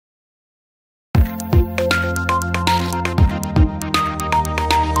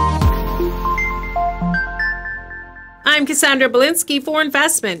I'm Cassandra Belinsky for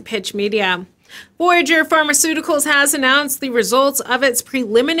Investment Pitch Media. Voyageur Pharmaceuticals has announced the results of its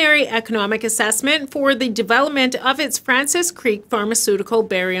preliminary economic assessment for the development of its Frances Creek Pharmaceutical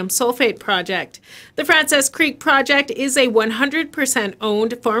Barium Sulfate project. The Frances Creek project is a 100%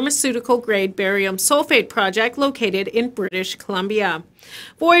 owned pharmaceutical-grade barium sulfate project located in British Columbia.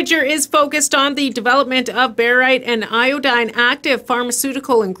 Voyageur is focused on the development of barite and iodine active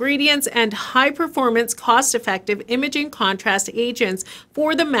pharmaceutical ingredients and high-performance, cost-effective imaging contrast agents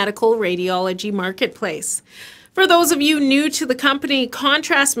for the medical radiology marketplace. For those of you new to the company,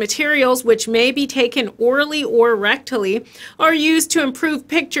 contrast materials, which may be taken orally or rectally, are used to improve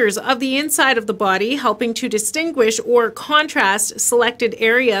pictures of the inside of the body, helping to distinguish or contrast selected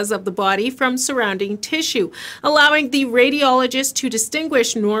areas of the body from surrounding tissue, allowing the radiologist to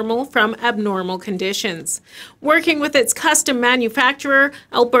distinguish normal from abnormal conditions. Working with its custom manufacturer,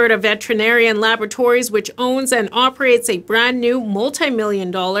 Alberta Veterinarian Laboratories, which owns and operates a brand new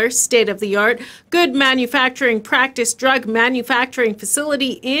multi-million-dollar, state-of-the-art, good manufacturing practice drug manufacturing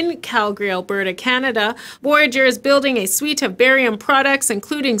facility in Calgary, Alberta, Canada, Voyageur is building a suite of barium products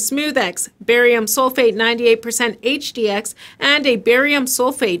including SmoothX, barium sulfate 98% HDX, and a barium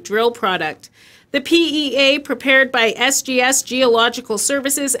sulfate drill product. The PEA prepared by SGS Geological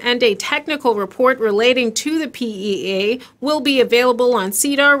Services and a technical report relating to the PEA will be available on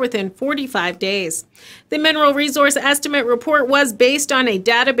SEDAR within 45 days. The mineral resource estimate report was based on a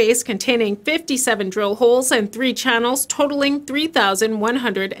database containing 57 drill holes and 3 channels totaling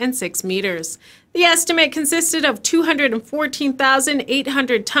 3,106 meters. The estimate consisted of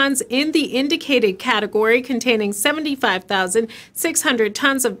 214,800 tons in the indicated category containing 75,600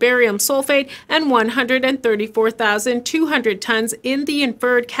 tons of barium sulfate and 134,200 tons in the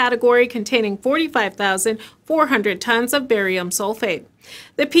inferred category containing 45,400 tons of barium sulfate.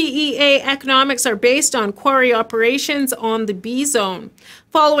 The PEA economics are based on quarry operations on the B zone.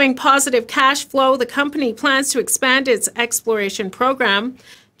 Following positive cash flow, the company plans to expand its exploration program.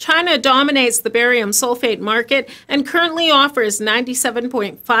 China dominates the barium sulfate market and currently offers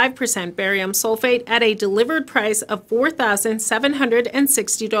 97.5% barium sulfate at a delivered price of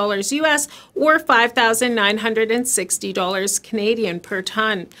 $4,760 US or $5,960 Canadian per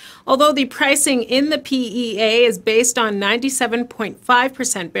ton. Although the pricing in the PEA is based on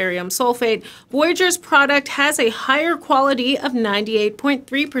 97.5% barium sulfate, Voyageur's product has a higher quality of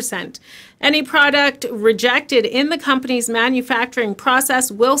 98.3%. Any product rejected in the company's manufacturing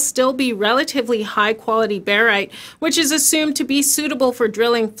process will still be relatively high-quality barite, which is assumed to be suitable for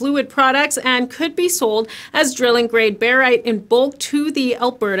drilling fluid products and could be sold as drilling-grade barite in bulk to the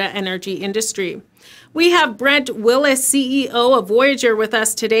Alberta energy industry. We have Brent Willis, CEO of Voyageur, with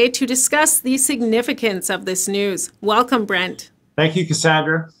us today to discuss the significance of this news. Welcome, Brent. Thank you,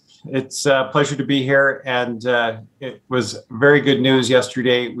 Cassandra. It's a pleasure to be here, and it was very good news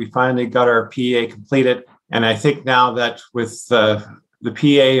yesterday. We finally got our PEA completed, and I think now that with the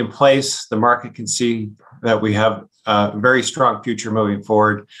PEA in place, the market can see that we have a very strong future moving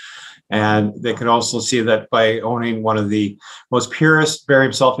forward, and they can also see that by owning one of the most purest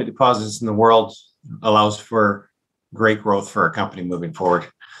barium sulfate deposits in the world allows for great growth for our company moving forward.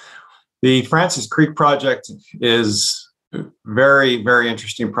 The Frances Creek project is very, very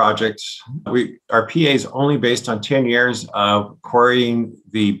interesting project. Our PEA is only based on 10 years of quarrying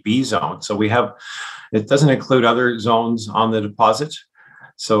the B zone. So it doesn't include other zones on the deposit.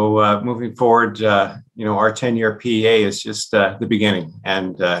 So moving forward, our 10-year PEA is just the beginning.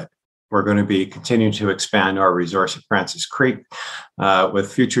 And we're going to be continuing to expand our resource at Frances Creek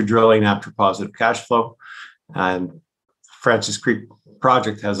with future drilling after positive cash flow. And Frances Creek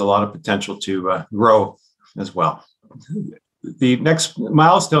project has a lot of potential to grow as well. The next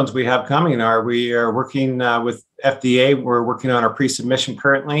milestones we have coming are we are working with FDA. We're working on our pre-submission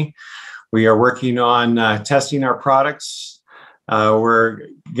currently. We are working on testing our products. We're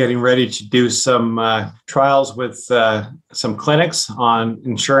getting ready to do some trials with some clinics on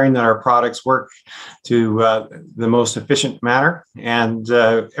ensuring that our products work to the most efficient manner. And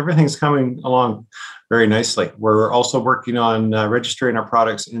everything's coming along very nicely. We're also working on registering our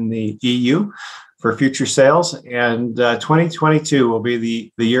products in the EU for future sales, and 2022 will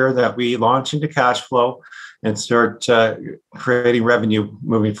be the year that we launch into cash flow and start creating revenue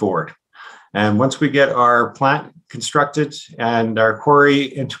moving forward. And once we get our plant constructed and our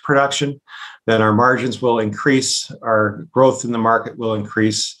quarry into production, then our margins will increase, our growth in the market will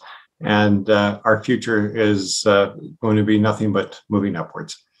increase, and our future is going to be nothing but moving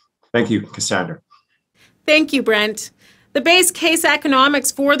upwards. Thank you, Cassandra. Thank you, Brent. The base case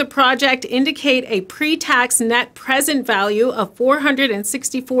economics for the project indicate a pre-tax net present value of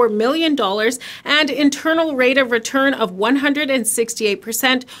 $464 million and internal rate of return of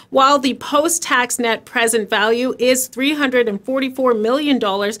 168%, while the post-tax net present value is $344 million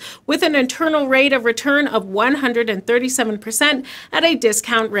with an internal rate of return of 137% at a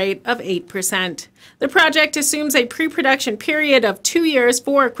discount rate of 8%. The project assumes a pre-production period of 2 years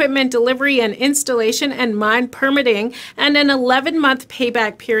for equipment delivery and installation and mine permitting, and an 11-month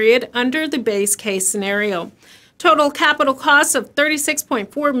payback period under the base case scenario. Total capital costs of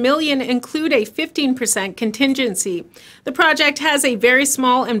 $36.4 million include a 15% contingency. The project has a very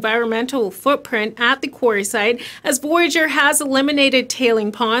small environmental footprint at the quarry site, as Voyageur has eliminated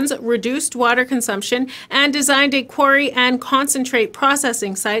tailing ponds, reduced water consumption, and designed a quarry and concentrate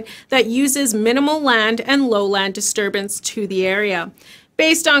processing site that uses minimal land and lowland disturbance to the area.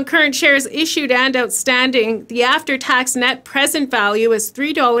 Based on current shares issued and outstanding, the after-tax net present value is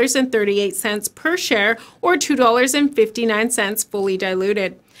 $3.38 per share, or $2.59 fully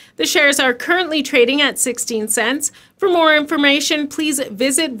diluted. The shares are currently trading at 16 cents. For more information, please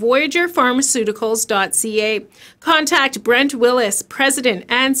visit VoyageurPharmaceuticals.ca. Contact Brent Willis, President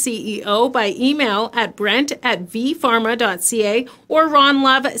and CEO, by email at brent@vpharma.ca or Ron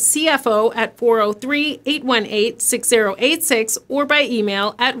Love, CFO, at 403-818-6086 or by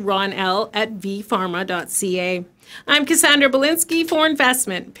email at ronl@vpharma.ca. I'm Cassandra Belinsky for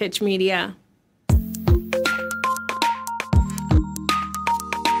Investment Pitch Media.